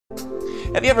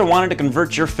Have you ever wanted to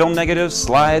convert your film negatives,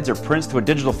 slides, or prints to a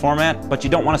digital format, but you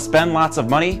don't want to spend lots of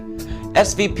money?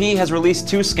 SVP has released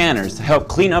 2 scanners to help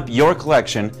clean up your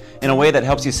collection in a way that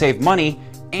helps you save money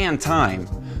and time.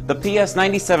 The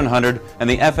PS9700 and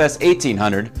the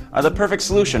FS1800 are the perfect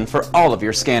solution for all of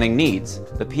your scanning needs.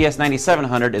 The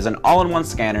PS9700 is an all-in-one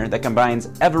scanner that combines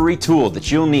every tool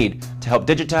that you'll need to help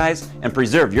digitize and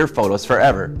preserve your photos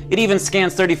forever. It even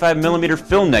scans 35mm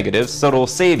film negatives, so it'll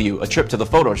save you a trip to the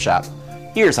photo shop.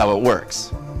 Here's how it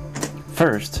works.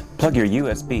 First, plug your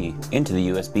USB into the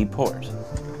USB port.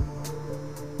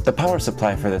 The power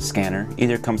supply for this scanner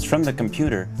either comes from the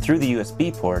computer through the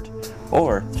USB port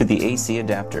or through the AC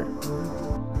adapter.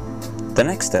 The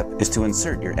next step is to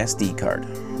insert your SD card.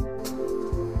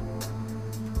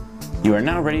 You are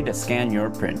now ready to scan your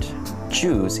print.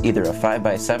 Choose either a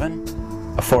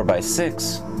 5x7, a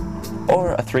 4x6,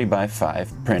 or a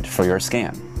 3x5 print for your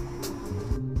scan.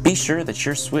 Be sure that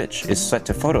your switch is set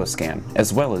to photo scan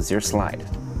as well as your slide.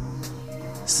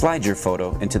 Slide your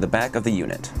photo into the back of the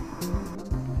unit.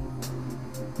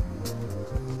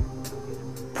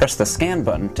 Press the scan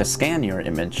button to scan your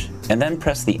image, and then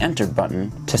press the enter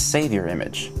button to save your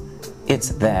image. It's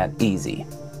that easy.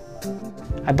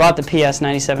 I bought the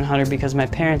PS9700 because my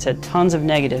parents had tons of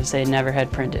negatives they had never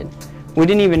had printed. We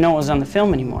didn't even know it was on the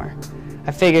film anymore.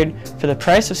 I figured for the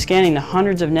price of scanning the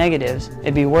hundreds of negatives,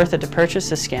 it'd be worth it to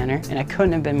purchase this scanner, and I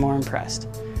couldn't have been more impressed.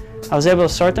 I was able to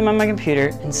sort them on my computer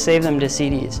and save them to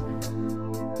CDs.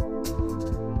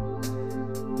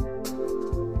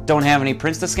 Don't have any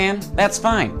prints to scan? That's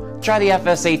fine. Try the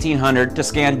FS1800 to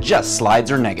scan just slides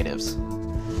or negatives.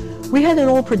 We had an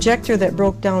old projector that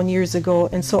broke down years ago,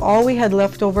 and so all we had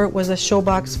left over was a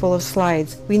showbox full of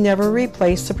slides. We never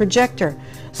replaced the projector.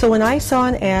 So when I saw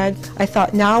an ad, I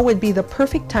thought now would be the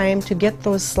perfect time to get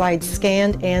those slides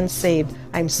scanned and saved.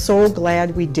 I'm so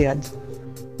glad we did.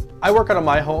 I work out of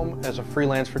my home as a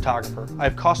freelance photographer. I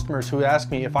have customers who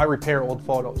ask me if I repair old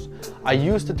photos. I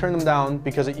used to turn them down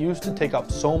because it used to take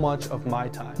up so much of my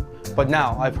time. But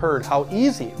now I've heard how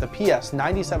easy the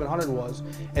PS9700 was,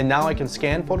 and now I can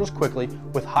scan photos quickly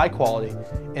with high quality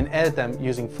and edit them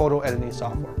using photo editing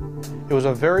software. It was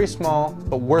a very small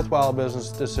but worthwhile business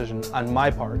decision on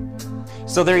my part.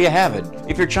 So there you have it.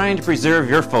 If you're trying to preserve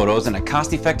your photos in a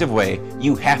cost-effective way,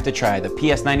 you have to try the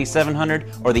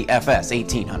PS9700 or the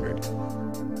FS1800.